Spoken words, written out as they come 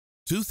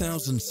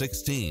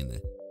2016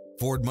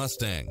 Ford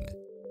Mustang.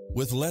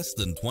 With less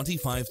than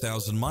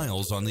 25,000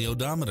 miles on the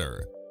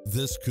odometer,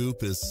 this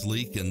coupe is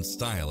sleek and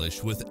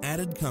stylish with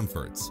added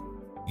comforts.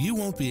 You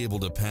won't be able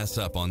to pass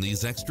up on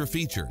these extra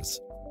features: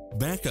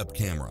 backup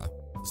camera,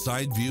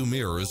 side view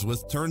mirrors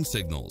with turn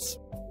signals,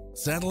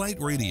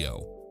 satellite radio,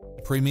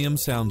 premium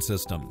sound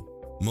system,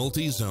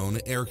 multi-zone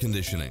air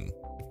conditioning,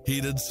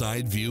 heated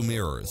side view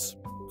mirrors,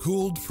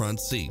 cooled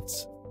front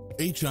seats,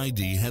 HID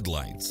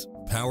headlights,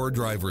 power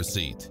driver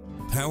seat,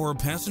 power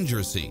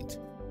passenger seat.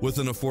 With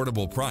an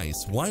affordable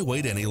price, why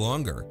wait any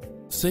longer?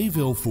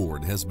 Sayville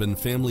Ford has been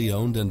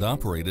family-owned and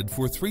operated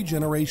for 3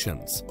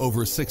 generations,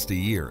 over 60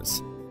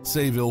 years.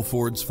 Sayville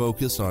Ford's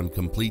focus on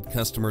complete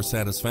customer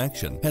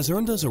satisfaction has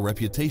earned us a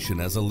reputation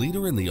as a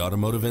leader in the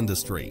automotive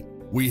industry.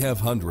 We have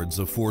hundreds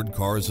of Ford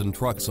cars and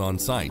trucks on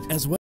site,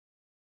 as well